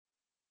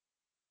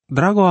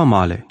Drago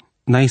amale,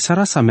 na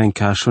isara sa men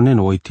ka shonen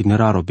o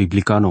itineraro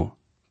biblicano,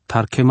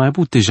 tar ke mai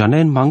bute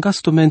janen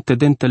mangasto mente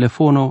den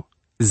telefono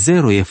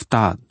 0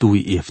 efta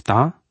 2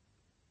 efta,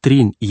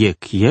 3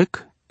 yek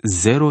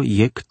 0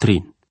 yek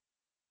 3.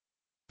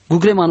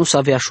 Google manus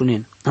avea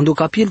shunen. Ando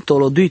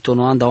capitolo 2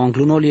 tono anda o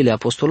anglunolile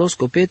apostolos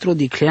co Petro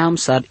di cleam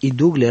sar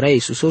idugle rei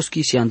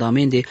susoski si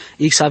andamende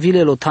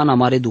xavile lotana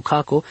mare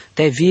ducaco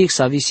te vi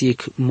xavisi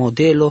ec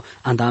modelo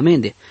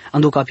andamende.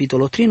 Ando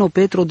capitolo 3 no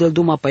Petro del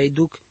duma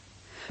paiduc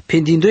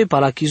pendindoi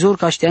palachizor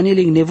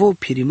cașteanele nevo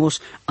pirimos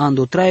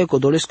ando trae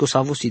codolesco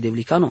savosi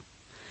devlicano.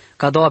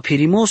 Cadoa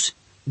pirimos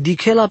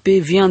dichela pe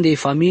vian de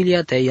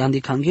familia te andi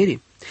cangheri.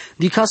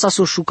 Di casa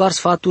so șucar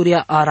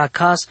sfaturia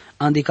aracas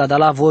andi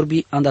cadala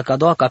vorbi anda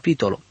cadoa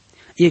capitolo.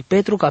 Ec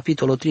Petru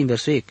capitolo 3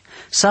 verso ec.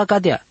 Sa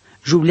cadea,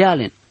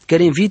 jublialen,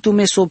 care invitu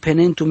meso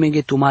penentu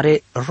menge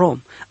tumare rom,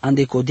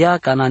 ande codea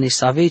canane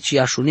saveci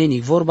așuneni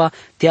vorba,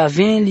 te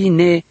avenli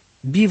ne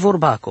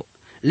bivorbaco,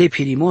 le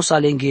pirimos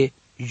alenge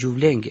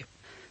juvlenge.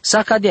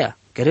 Sa cadea,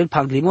 care el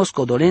panglimos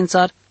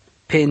codolențar,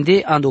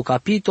 pende ando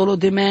capitolo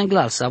de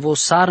menglal, savo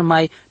sar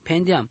mai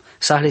pendeam,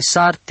 sahle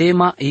sar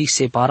tema ei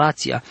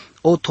separația,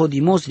 o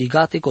todimos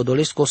ligate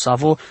codolesco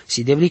savo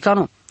si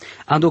devlicano.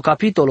 Ando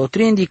capitolo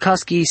 3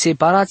 indicas che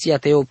separația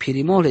teo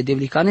pirimole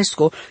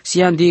devlicanesco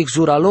si andi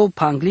exuralo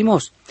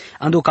panglimos.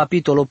 Ando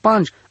capitolo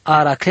 5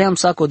 aracleam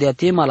saco de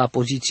tema la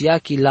poziția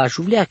chi la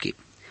juvleachi.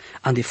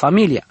 Ande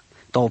familia,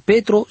 tau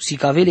Petro si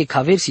cavele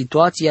caver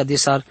situația de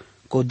sar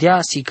codea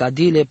si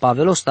cadile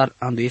pavelostar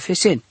ando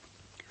efeseni.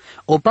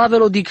 O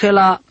Pavelo dice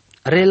la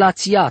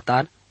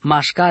relațiatar,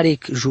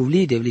 mașcaric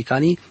juvli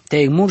devlicani,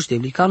 te murci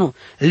devlicano,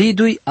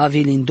 lidui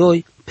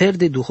avilindoi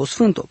perde Duhul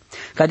Sfântul.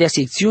 Cadea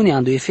secțiunea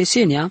ando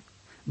Efesenia,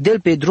 del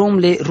pe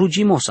drumle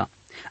rugimosa.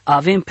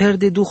 Avem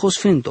perde Duhul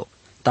Sfântul.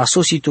 Ta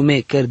sositume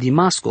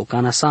cărdimasco,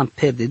 canasam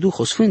perde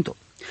Duhul Sfântul.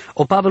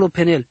 O Pavelo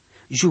penel,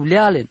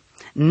 juvlealen,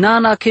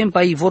 nana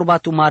kempa i vorba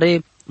tu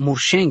mare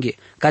murșenghe,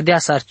 cadea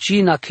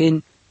sarcina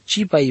ken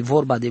cipa i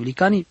vorba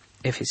devlicani,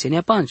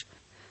 Efesenia 5.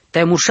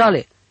 Te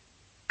murșale,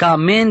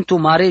 camen tu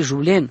mare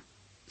julen,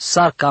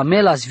 sar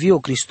camelas vio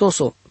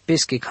Cristoso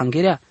pesche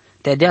cangerea,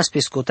 te deas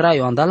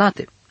pescotraio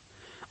andalate.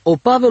 O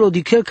Pavelo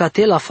dichel ca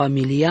te la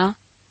familia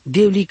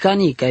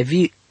devlicani, ca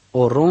vi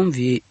orom,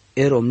 vi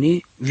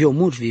eromni, vi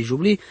omurci, vi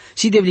jubli,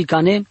 si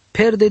devlicane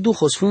perde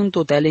Duhul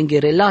Sfântul te alenghe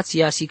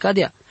relația si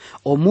cadea.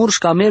 O murci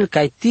camel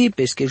ca ti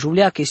pesche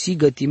jublea che si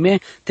gătime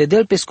te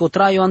del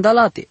pescotraio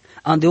andalate,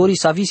 andeori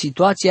sa vi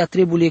situația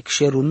trebuie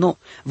xerunno,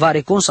 va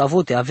recon sa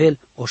vote avel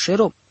o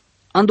xero.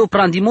 Ando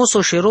prandimos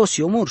o xeros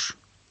i o murci.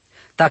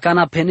 Ta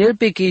cana penel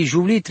pe che i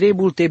jubli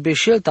trebul te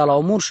beșelta la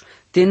o murci,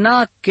 te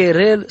na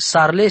querel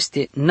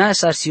sarleste, na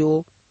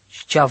sarsio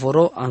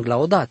ceavoro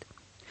anglaodat.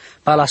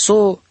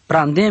 Palaso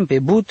prandem pe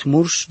but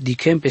murci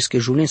dicem pesche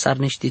julen sar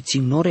nește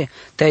țimnore,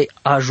 te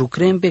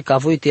ajucrem pe ca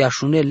voi te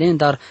așune len,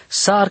 dar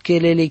sar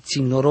kelele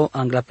țimnoro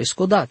angla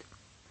pescodat.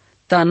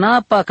 Ta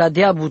na pa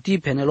cadea buti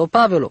penelo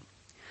Pavelo.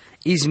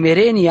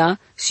 Izmerenia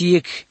si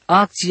ec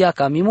acția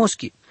ca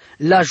mimoschi.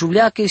 La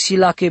juvleache si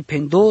la che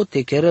pendo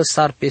te cheră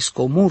sar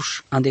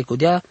pescomurș, ande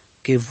codea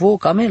che vo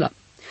camela.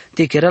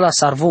 Te cheră la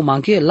sar vo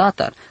manche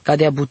latar, ca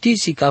de abuti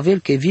si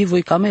cavel che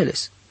vivoi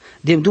cameles.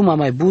 Dem duma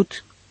mai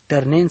but,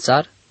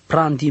 ternențar,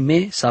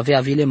 prandime, să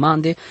avea vile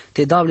mande,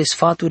 te dable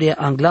sfaturi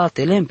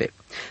anglate lempe.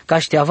 Ca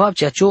șteavap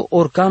cea cio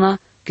orcana,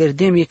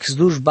 cerdem ex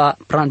dujba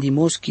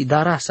prandimoschi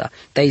darasa,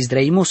 te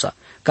izdraimosa,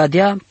 ca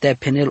dea te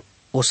penel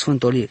o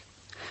sfântolir.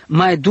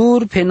 Mai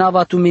dur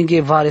penava tu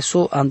menge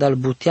vareso andal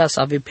butea să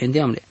ave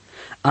pendeamle.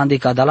 Ande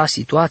cada la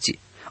situații,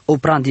 o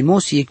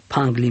prandimos ec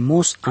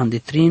panglimos ande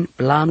trin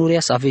planurea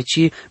să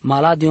aveci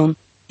maladion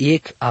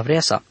ec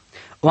avreasa.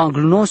 O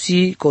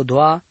anglunosi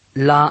codoa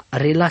la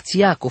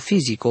relația co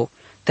fizico,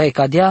 te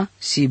cadea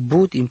si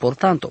but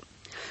importanto.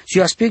 Si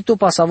aspecto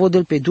pasavo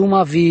del pe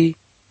duma vi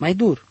mai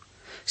dur.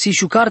 Si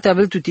șucarte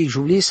avel tutic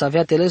jubli să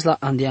avea teles la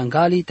ande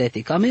angali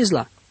te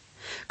camezla.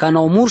 Ca na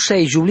omurșa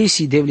e jubli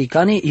si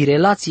devlicane i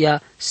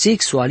relația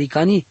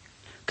sexualicani,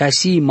 ca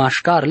si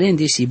mașcar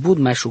lende si bud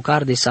mai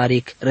șucar de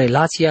sarec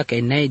relația ca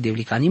nei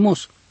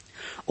devlicanimos.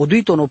 O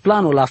duito no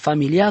plano la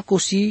familiaco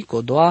si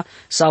codoa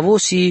savo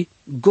si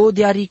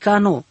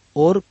godiaricano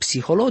or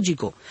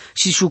psihologico,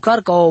 si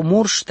șucar ca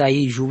omurș ta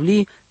ei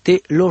jubli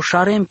te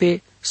loșarem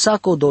pe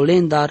saco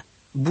dolendar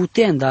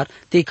butendar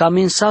te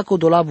camen saco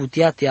dola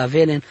butia te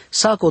avelen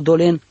saco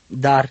dolen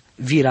dar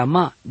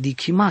virama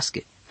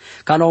dichimasche.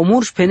 Ca na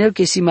omurș penel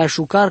che si mai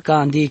șucar ca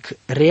andic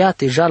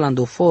reate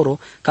jalandoforo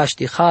ca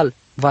știhal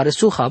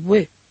varesu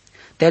habue.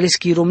 Te ales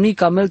chiromni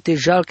camel te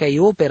jal ca i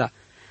opera,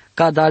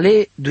 ca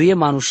dale duie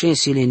manușen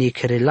silenic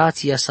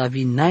relația sa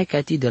vin nai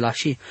ca ti de la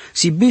și.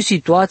 Si bu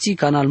situații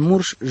ca n-al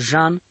murș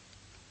jan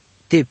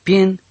te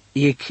pien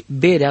ec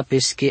berea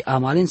pesche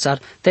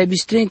amalențar, te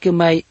bistren că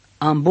mai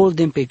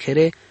ambolden pe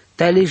chere,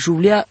 te ale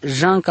juvlea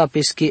jan ca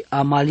pesche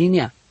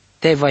amalinea,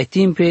 te vai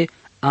timpe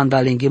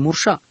andalenghe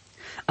murșa.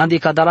 Ande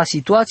ca da la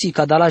situații,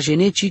 ca da la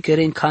genecii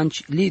care în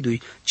canci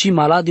lidui, ci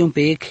maladium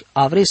pe ec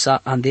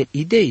avresa ande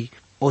idei.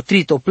 O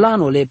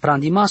tritoplano le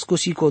prandimasco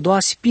si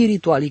codoa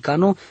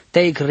spiritualicano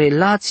teik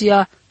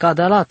relația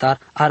cadalatar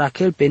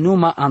arakel pe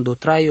numa ando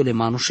traio le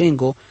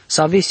manushengo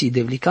savesi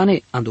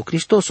devlicane ando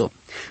Cristoso.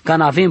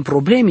 Can avem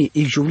problemi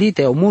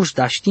igjulite o murs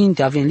da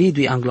știnte avem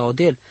lidui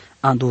anglaodel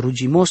ando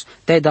rugimos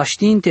te da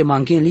știnte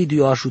mangen lidui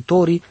o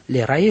ajutori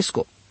le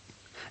raesco.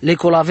 Le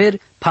colaver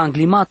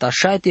panglimata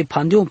șaite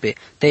pandiompe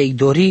teik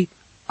dori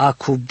a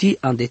cubdi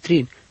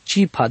andetrin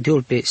ci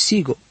padiol pe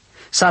sigo.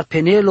 Sar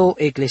penelo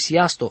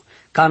eclesiasto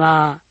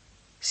cana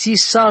si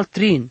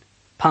saltrin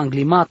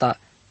panglimata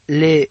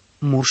le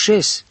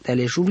murșes te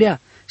le jublea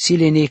si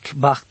le nec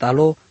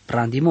bahtalo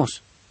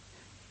prandimos.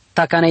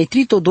 Ta cana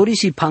itrito dori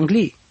si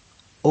pangli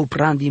o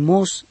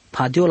prandimos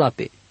padiola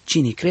pe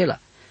cini crela.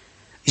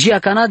 Jia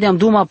cana de-am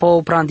duma pa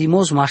o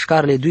prandimos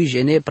mașcarle dui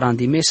jene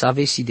prandimes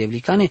avesi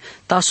devlicane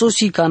ta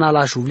sosi cana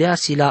la jublea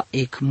si la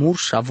ec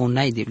murș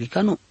avonai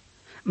devlicano.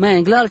 Mai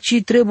englal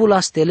ci trebu la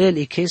stelel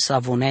iches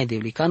avonai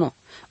devlicano.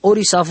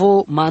 Ori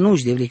savo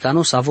manuș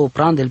devlicano savo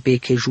prandel pe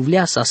che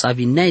juvlea sa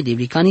vinnei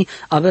devlicani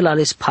avel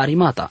ales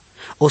parimata.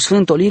 O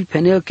sfântolil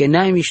penel che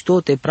n-ai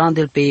mișto te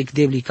prandel pe ec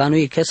devlicano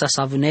e che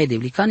sa vinnei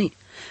devlicani.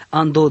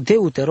 Ando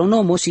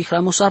deuteronomo si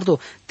hramosardo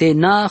te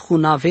na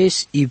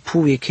hunaves i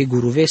puve che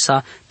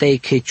guruvesa te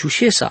che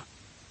ciușesa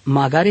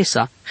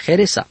magaresa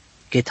heresa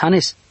che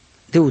tanes.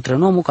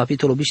 Deuteronomo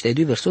capitolul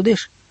 22 verso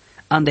 10.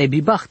 Andai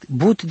bibacht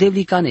but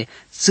devlicane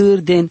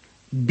țârden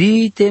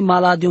bite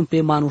maladium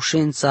pe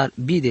manușențar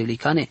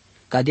bidevlicane,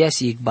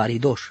 cadeasi ec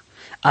baridoș.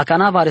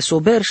 Acanava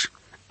resoberș,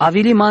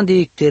 avili mande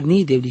ec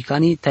terni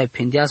devlicani, tai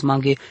pendeaz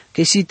mange,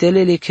 che si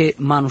telele che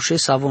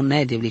manușes avon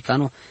nae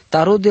devlicano,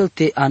 tarodel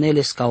te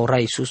aneles ca ora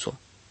Iisuso.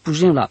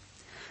 Pujem la,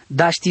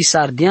 da ști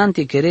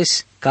sardiante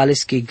keres,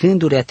 cales che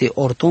gândurea te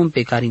ortom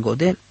pe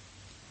caringodel?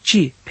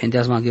 Ci,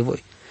 pendeaz mange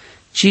voi,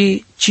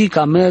 ci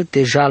camel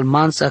te jal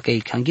mansa că e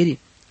cangheri.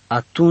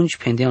 Atunci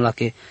pendem la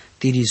che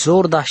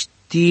tirizor da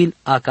til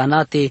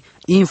acanate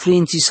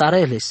influenții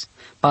sareles,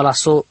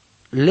 palaso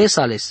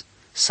lesales,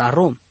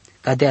 sarom,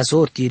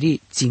 cadeazor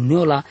tiri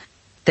țignola,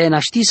 te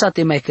naști sa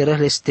te mai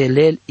cărăles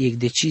telel ec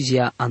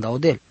decizia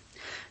andaodel.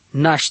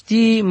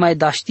 Naști mai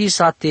daști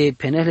sa te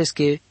peneles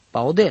che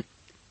paodel.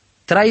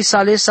 Trai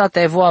salesa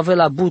te vo ave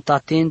la but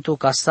atento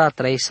ca sa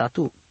trai sa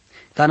tu.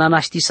 Cana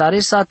naști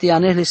saresa te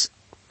aneles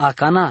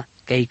acana,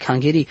 ca i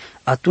cangheri,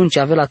 atunci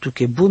ave la tu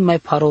che bun mai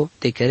paro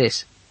te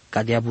căres.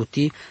 Ca de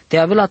abuti, te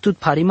ave la tut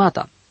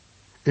parimata.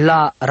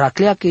 La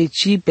raclea che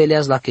ci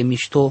peleaz la che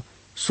mișto,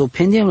 so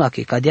pendem la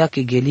che cadea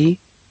che geli,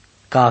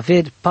 ca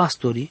aver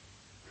pastori,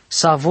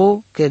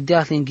 savo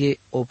cărdea lânghe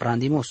o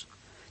prandimos.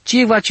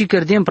 Ci va ci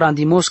cărdem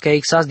prandimos ca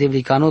exas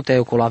devlicano te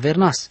o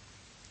colavernas.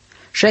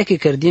 Șai che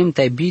cărdem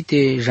te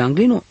bite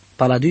janglino,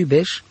 paladui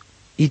beș,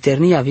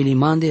 iternia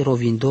vilimande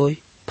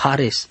rovindoi,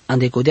 pares,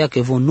 ande codea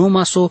che vo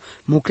numaso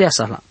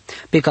mucleasa la,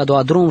 pe ca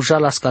doa drom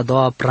jalas ca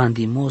doa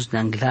prandimos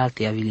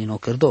neanglealte avilino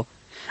cărdo.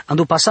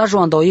 Ando passaggio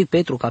andò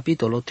 1Petru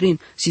capitolo 3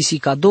 si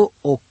cado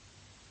o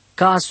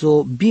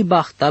caso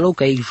bibach talo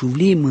ca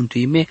juvli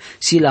mântuime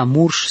si la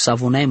murș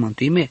savonai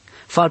mântuime.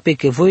 Fal pe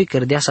că voi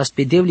cărdeasa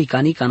spedevli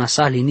cani ca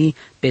nasalini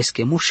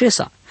pesche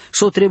murșesa.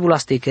 So trebula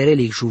ste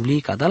kereli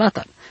juvli ca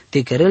dalatar.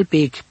 Te kerel pe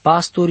ec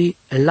pastori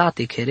la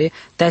te kere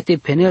te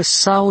penel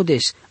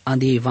saudes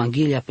ande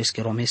evanghelia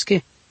pesche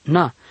romesche.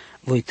 Na,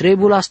 voi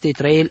trebula ste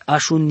trael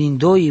așun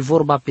nindoi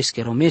vorba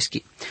pesche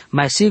romeschi.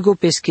 Mai sigo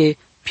pesche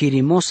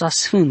pirimosa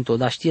sfânto,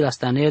 da știla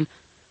stanel,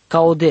 ca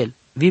odel,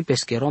 vi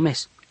pesche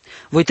romes.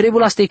 Voi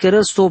trebula ste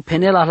cărăl sto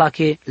penela la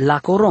che la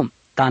corom,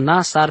 ta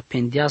na sar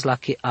pendeaz la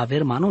che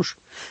aver manuș.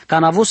 Ca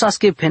n-avo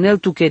sasche penel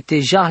tu che te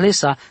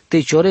jahlesa,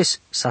 te ciores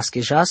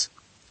sasche jas?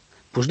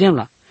 Pușdem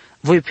la.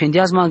 Voi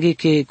pendeaz maghe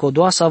che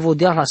codoasa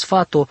vodea la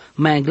sfato,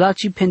 mai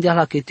englaci pendea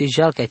la che te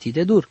jal ca ti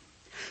de dur.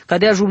 Ca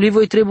de ajubli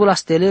voi trebula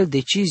stelel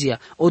decizia,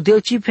 o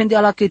delci pendea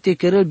la che te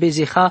cărăl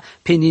bezeha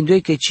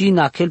pendindoi che ci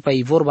n-achel pa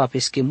i vorba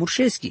pesche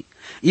murșeschi.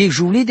 Ec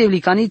jubli de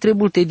vlicani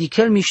trebul te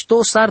dichel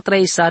mișto sar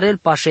trai sarel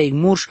pașa ec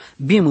murș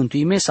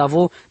bimântuime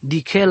savo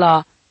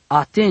dichela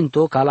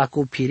atento ca la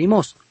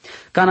copirimos.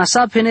 Ca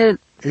nasa penel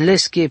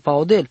lesche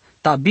paodel,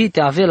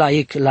 tabite avela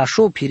ec la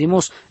șo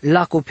pirimos,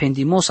 la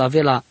copendimos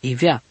avela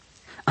ivea.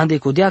 Ande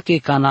codea che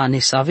cana ne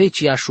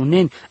saveci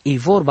așunen i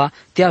vorba,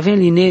 te avem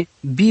line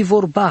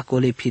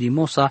bivorbacole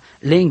pirimosa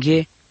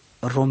lenghe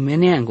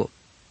romeneango.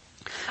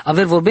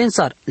 Aver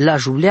vorbensar la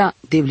julea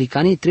de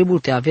vlicani trebul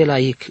te avela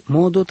ec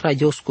modo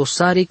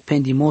traioscosaric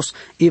pendimos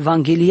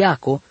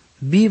evangeliaco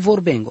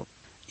bivorbengo.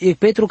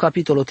 1Petru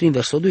capitolo 3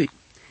 verso 2.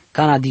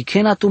 Cana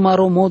dicena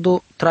tumaro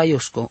modo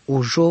traiosco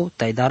ujo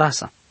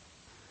taidarasa.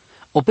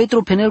 O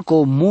Petru penel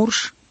co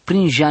murș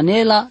prin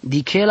janela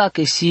dichela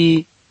che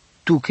si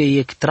tu che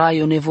ec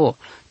traio nevo,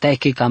 tai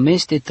che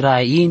cameste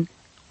train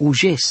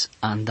ujes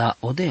anda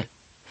odel.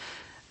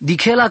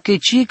 Dichela che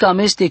ci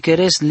cameste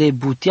keres le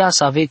butea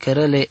să ave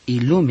cărele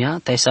ilumia,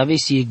 tai să ave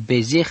si ec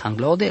bezeh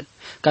angla odel,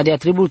 ca de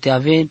atribul te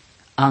ave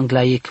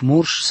angla ec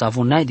murș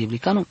savonai de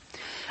vlicano.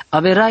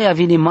 Averai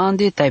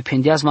avinimande tai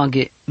pendeaz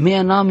maghe,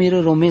 mea namire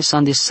romes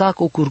ande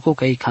saco curco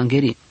ca ec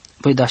hangeri.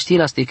 Voi da ști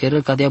las te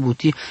cărăl cadea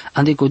buti,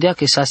 ande codea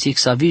că sa si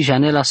xavi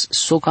janelas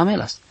so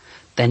camelas.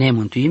 Tane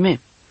mântuime.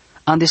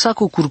 Ande sa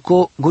cu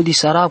curco godi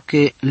sarab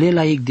că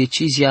lela ec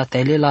decizia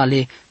te lela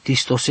le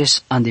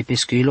Cristoses ande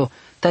pescuilo,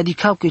 ta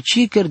dicau că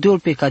ci cărdeol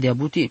pe cadea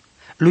buti.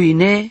 Lui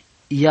ne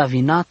ia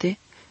vinate,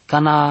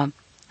 cana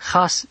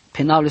has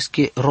penaules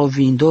că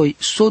rovindoi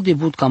so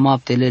debut cam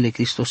aptelele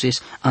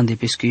Cristoses ande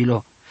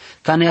pescuilo.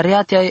 Cane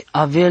reatea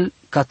avel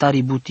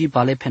cataributi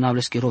pale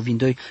penaules că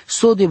rovindoi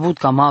so debut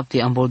cam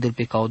apte ambol del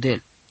pe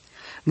caudel.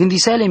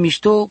 Gândiseale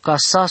mișto ca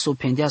sa so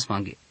pendeas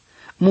manghe.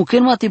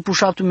 Muken mate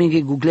pușaptu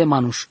menge Google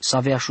manuș să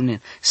avea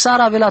șunen.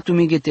 Sara avea tu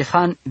menge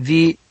tehan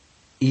vi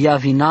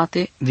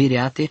iavinate,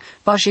 vireate,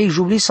 pașei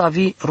jubli să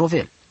avi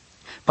rovel.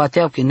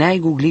 Pateau că n-ai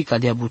Google ca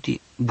de-a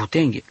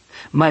butenghe.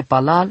 Mai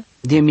palal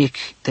de mic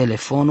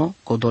telefono,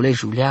 codole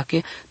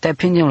juliache, te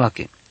pendem la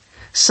che.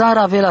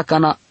 Sara avea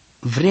cana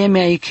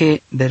vremea e că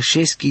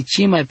berșeschi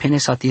ci mai pene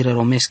satire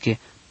romesche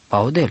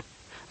paudel.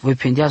 Voi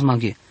pendeas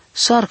manghe.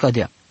 Sar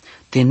cadea.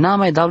 Te n-a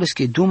mai daules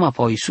că duma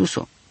pa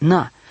Iisuso.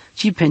 Na.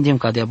 Ci pendem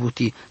ca de-a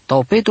buti.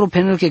 Tau Petru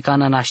penel că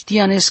cana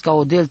naștianes ca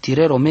odel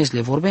tire romes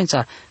le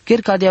vorbența, chiar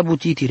ca de-a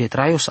buti tire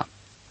traiosa.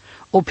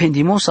 O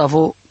pendimos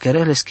avo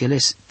querele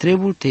scheles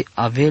trebul te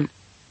avel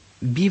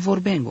bi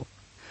vorbengo.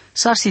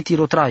 Sar si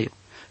tiro traio.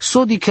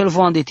 So di kel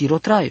voan de tiro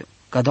traio.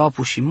 Ca da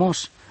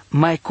apușimos,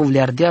 mai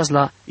covleardeaz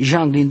la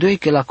janglindoi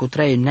că la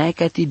cotraie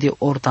naicati de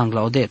ortang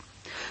la odel.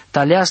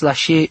 Taleaz la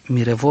she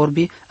mire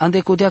vorbi, ande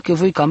codea că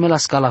voi camela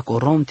scala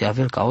corom te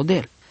avel ca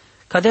odel.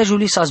 Cadea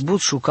juli s-a zbut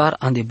șucar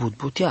ande but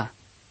butea.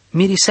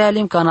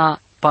 Mirisealem cana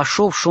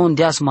pașov șon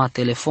deasma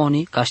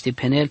telefonii, ca ște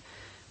penel,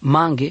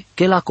 mange,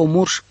 că la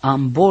comurș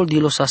am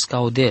boldilo sa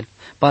scaudel,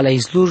 pa la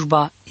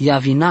izlujba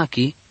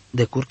iavinaki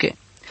de curche.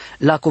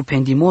 La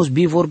copendimos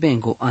bi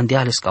vorbengo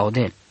andeale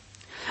scaudel.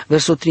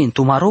 Verso 3.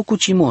 Tumaro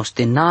cucimos,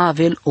 te na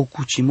avel o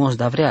cucimos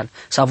davreal,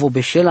 sa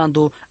vobeșel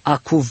ando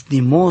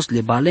acuvdimos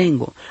le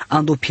balengo,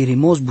 ando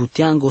pirimos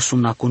buteango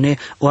sumnacune,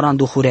 or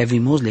ando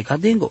hureavimos le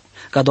cadengo.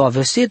 Cado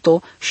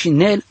aveseto și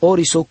nel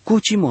oriso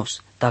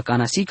cucimos, dacă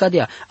anasi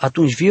cadea,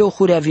 atunci vio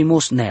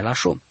hureavimos nel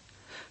așa.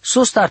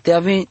 So starte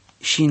ave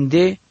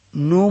șinde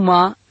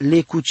numa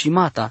le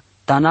cucimata,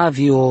 tana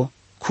vio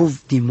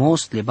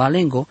cuvdimos le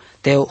balengo,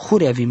 te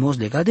hureavimos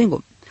le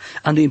cadengo.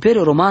 Ando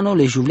Imperiul Romano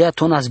le juvlea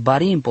tonas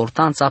bari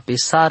importanța pe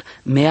sar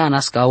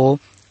meanas ca o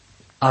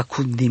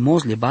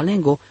acudimos le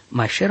balengo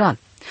mai șeral.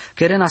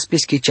 Kerenas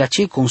pesche ceea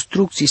ce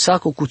construcții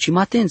saco cu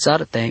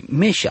cimatențar te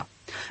meșa.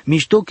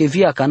 Mișto că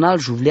via canal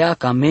juvlea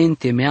ca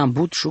mente mean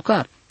but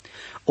șucar.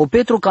 O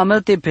Petru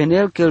camelte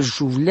penel că îl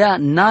juvlea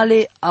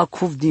nale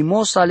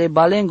acudimos ale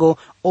balengo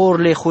or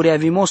le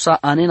hureavimosa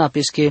anena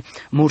pesche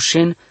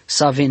murșen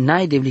sa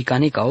venai de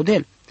blicane ca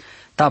odel.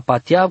 Ta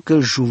pateav că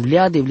îl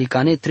juvlea de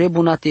blicane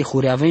trebuna te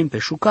hureavem pe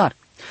șucar.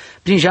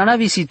 Prin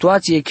janavi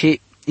situație că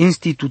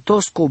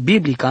institutosco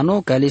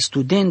biblicano ca le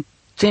student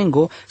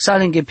tengo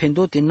salenge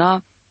pendote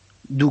na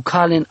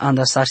ducalen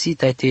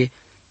andasarsita te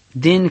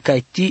den ca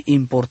ti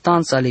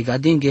importanța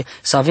legadenge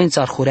să avem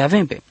țar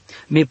hureavem pe.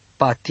 Me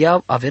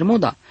pateav aver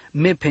moda.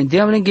 Me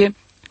pendeam lenge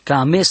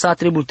ca me sa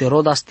trebul te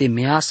rodas te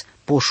meas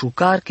po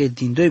șucar că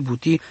din doi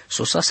buti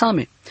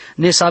sosasame.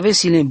 Ne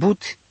savesile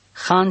but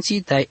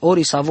hanții tai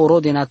ori savo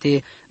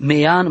rodenate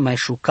mean mai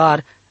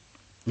șucar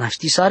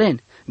naști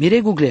saren. Mire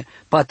Google,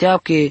 pateau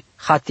că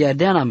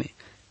hatiardeaname.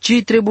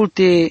 Ci trebul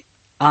te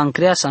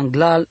ancreas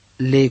anglal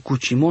le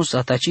cucimos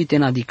atacite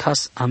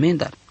nadicas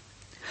amendar.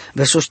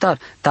 Versoștar,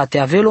 tate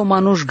avelo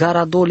manuș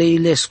gara dole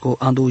ilesco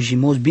ando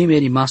ujimos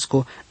bimeri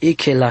masco e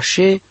che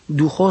lashe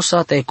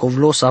duhosa tai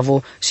covlo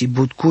savo si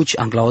butcuci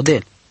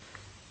anglaodel.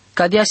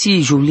 Cadea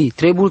si juli,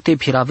 trebul te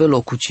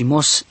piravelo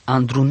cucimos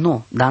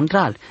andruno,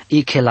 dandral,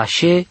 e che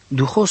lashe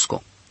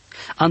duhosco.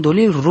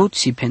 Andolil rut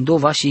si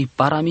pendova și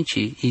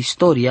paramici,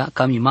 istoria,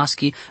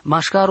 camimaschi,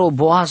 mașcaro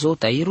boazo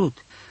tai rut.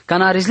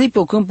 Cana rezli pe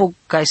o câmpo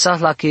caisas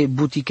la che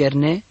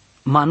buticerne,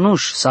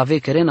 manuș save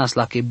kerenas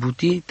la che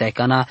buti, tai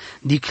cana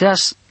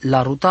dicleas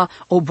la ruta,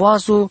 o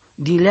boazo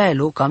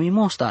dileaelo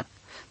camimostar.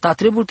 Ta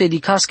trebul te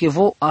dicas che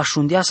vo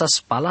așundeasa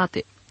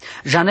spalate.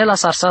 Janela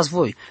sarsas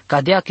voi,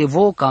 cadea che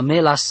vo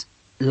camelas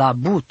la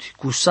but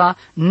cu sa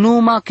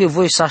numai că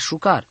voi sa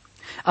șucar.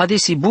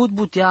 Adesi but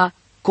butea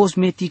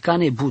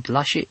cosmeticane but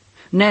lașe.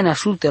 Nene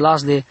șulte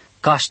lasle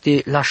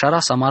caște lașara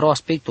samaro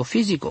aspecto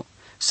fizico.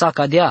 Sa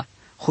cadea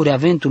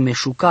hureaventu me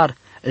șucar,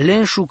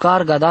 len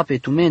șucar gada pe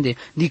tumende,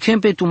 dicem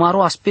pe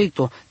tumaro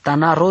aspecto,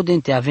 tana roden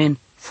te aven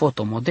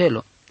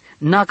fotomodelo.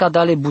 Na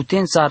cadale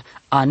butențar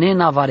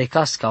anena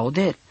varecas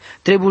cauder.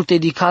 Trebul te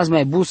dicaz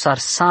mai but sar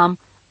sam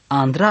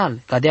andral,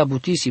 cadea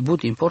butisi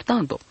but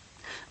importanto.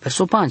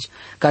 Verso 5.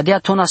 Cadea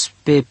tonas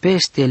pe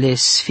pestele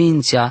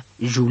sfinția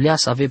Julia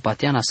să ave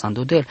patiana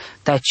sandodel,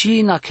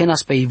 tacina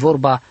kenas pe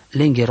vorba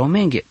lenghe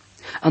romenghe.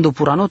 Ando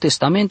Purano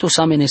Testamentul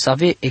samene să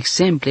ave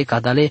exemple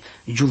cadale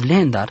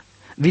juvlendar.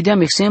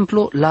 Videam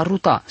exemplu la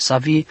ruta să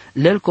vi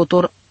lel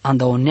cotor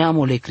anda o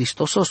neamole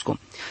Cristososco.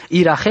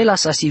 Irahela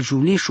sa si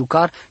juli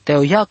șucar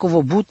teo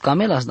Iacovo but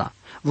camelas da.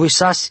 Voi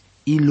sas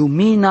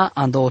ilumina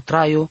anda o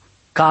traio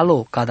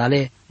calo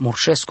cadale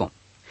murșesco.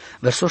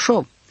 Verso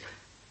 8.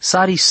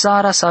 Sari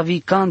Sara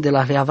savi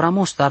candela le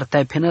Avramos, dar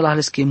tai penela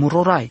leske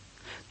murorai.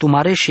 Tu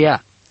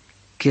mareshea,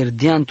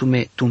 kerdian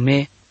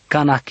tume,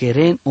 cana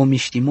keren o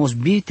miștimos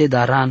bite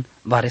daran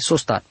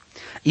varesostar.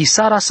 I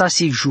Sara sa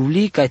sig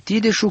juvli ca ti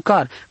de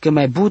șucar, că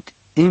mai but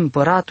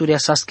împăraturia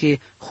sa ske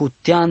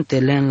hutean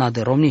telen la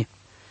de romni.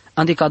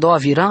 Adică a doua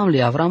viram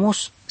le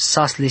Avramos,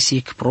 sas le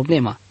sic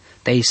problema.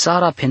 Te i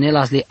Sara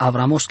penelas le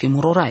Avramos ke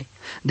murorai.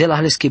 De la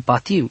les ke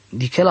patiu,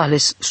 diche la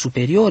les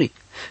superiori.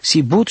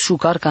 Si but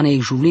șucar ca ne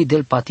juvli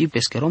del patiu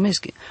pesche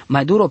romesche.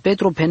 Mai duro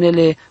Petru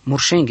penele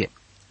murșenghe.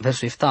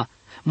 Versul 7.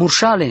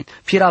 Murșale,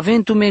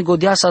 piraventume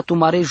godeasa tu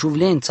mare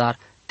juvlențar,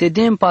 te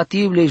dem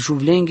patiu le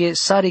juvlenghe,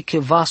 sare che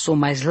vaso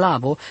mai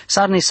slavo,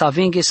 sarne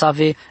savenghe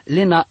save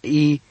lena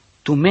i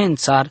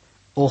tumențar,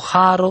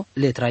 oharo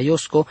le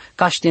traiosco,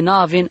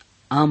 caștenaven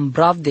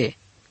ambravde,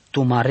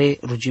 tu mare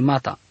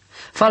rugimata.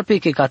 Falpe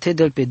che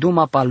catedel pe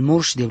duma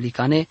palmurș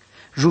devlicane,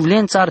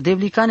 juvlențar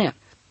devlicane,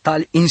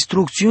 tal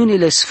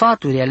instrucțiunile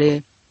sfaturi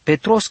ale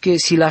Petrosche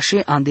si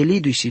lașe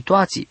andelidui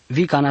situații,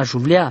 vicana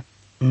juvlea,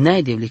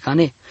 nei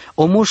devlicane,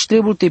 omuș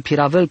trebuie te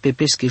piravel pe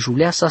pesche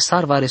juvlea sa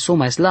sarvare so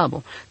mai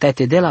slabo,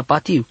 te de la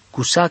patiu,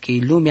 cu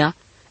sachei lumea,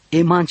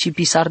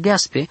 emancipi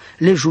sardeaspe,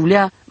 le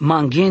juvlea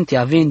manghente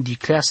având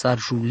diclea sar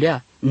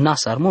juvlea,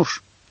 nasar muș.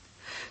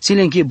 Si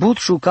le but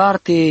șucar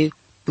te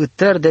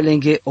pătăr de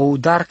lenghe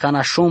oudar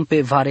cana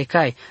șompe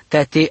varecai,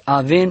 te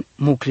aven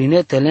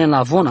muclinete len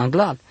la von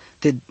anglal,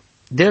 te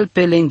del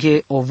pe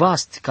lenghe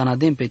ovast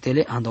canadem pe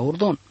tele anda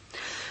urdon.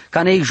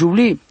 Cana ei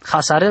juvli,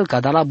 hasarel ca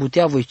da la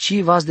butea voi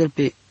ci vas del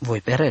pe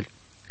voi perel.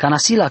 Cana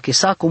sila che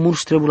sa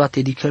comur trebula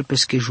te dicel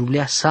pesche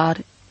juvlea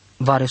sare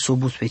vare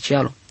sobu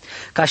specialo.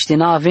 Ca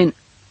ștena aven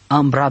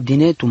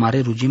ambrabdine tu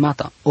mare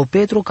rugimata. O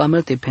Petru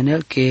camel te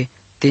penel che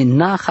te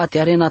na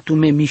hatearena tu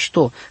me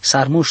mișto,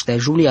 sarmuș te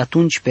juli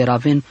atunci per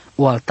aven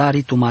o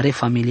altari tu mare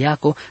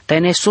familiaco, te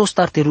ne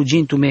sostar te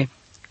rugin tu me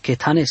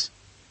chetanes.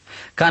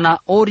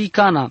 Cana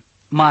oricana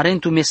maren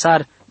tu me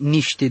sar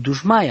niște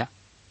dușmaia.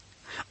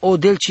 O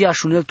del ci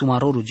așunel tu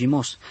maro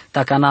rugimos,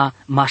 ta cana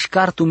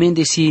mașcar tu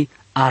mende si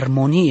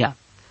armonia,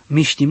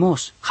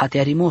 miștimos,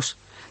 hatearimos,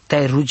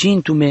 te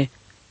rugin tu me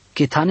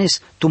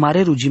chetanes tu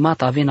mare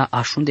rugimata avena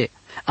așunde.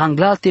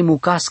 Anglalte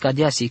mucas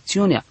cadea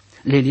secțiunea,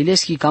 le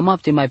lileschi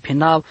camapte mai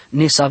penau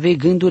ne save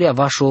gândurea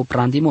vașo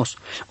prandimos.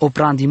 O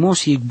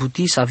prandimos i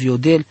buti sa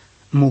viodel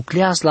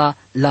mucleaz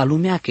la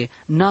lumeache,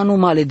 na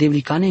numale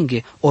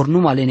devlicanenghe, or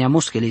numale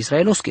neamoschele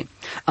israelosche.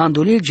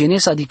 Andolil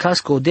genesa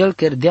dicască odel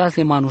ker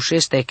deatle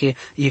manușeste che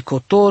e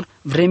cotor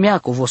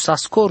vremeaco vosa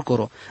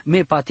scorcoro,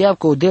 me pateav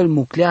că odel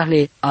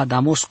mucleahle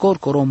adamos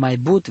scorcoro mai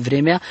but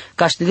vremea,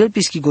 ca ștedel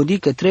pischigodi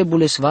că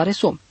trebule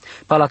svareso.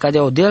 Pala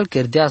cadea odel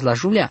ker deaz la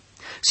julea.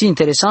 Si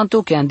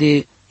interesanto che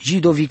ande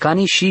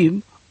Jidovicani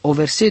și o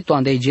verseto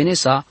ande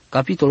Genesa,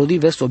 capitolul 2,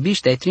 verso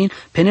 23,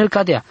 penel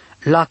cadea,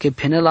 la che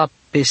penela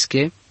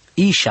pesche,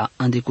 isha,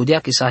 ande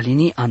cudea che sa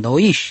lini anda o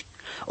iși,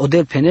 o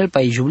del penel pa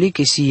ijuli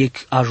che si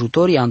ec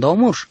ajutori anda o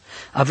murș,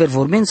 aver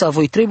vorbența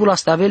voi trebula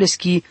staveles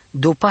chi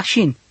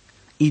dopașin,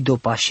 i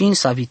dopașin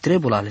sa vi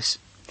trebula ales.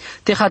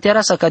 Te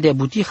haterasa cadea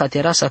buti,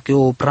 haterasa che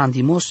o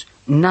prandimos,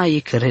 na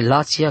ec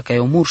relația ca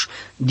o murș,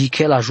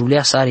 diche la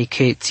julea sare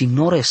che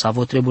țignore sa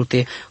vo trebul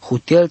te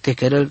hutel te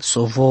kerel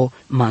so vo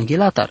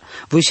manghelatar.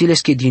 Voi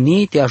siles che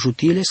dini te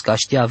ajutiles ca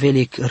ște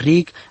avelec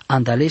rig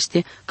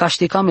andaleste ca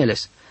ște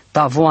cameles.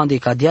 Ta vo ande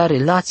cadea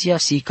relația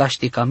si ca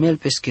ște camel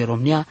pesche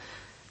romnea,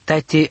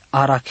 te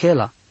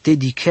arachela, te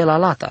dichela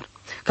latar.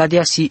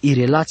 Cadea si i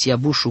relația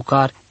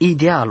bușucar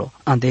idealo,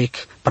 andec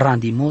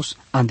prandimos,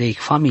 andec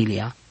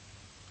familia.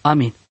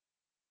 Amin.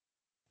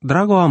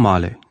 Drago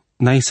amale,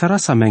 na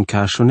isarasa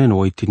menkäshonen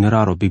o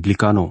itineraro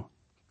biblicano,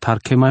 tar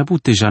che mai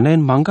bute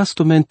janen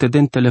mangastumente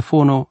den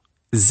telefono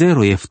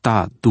 0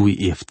 efta 2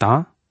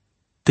 efta,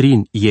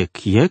 3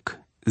 yek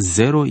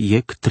 0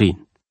 yek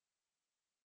 3.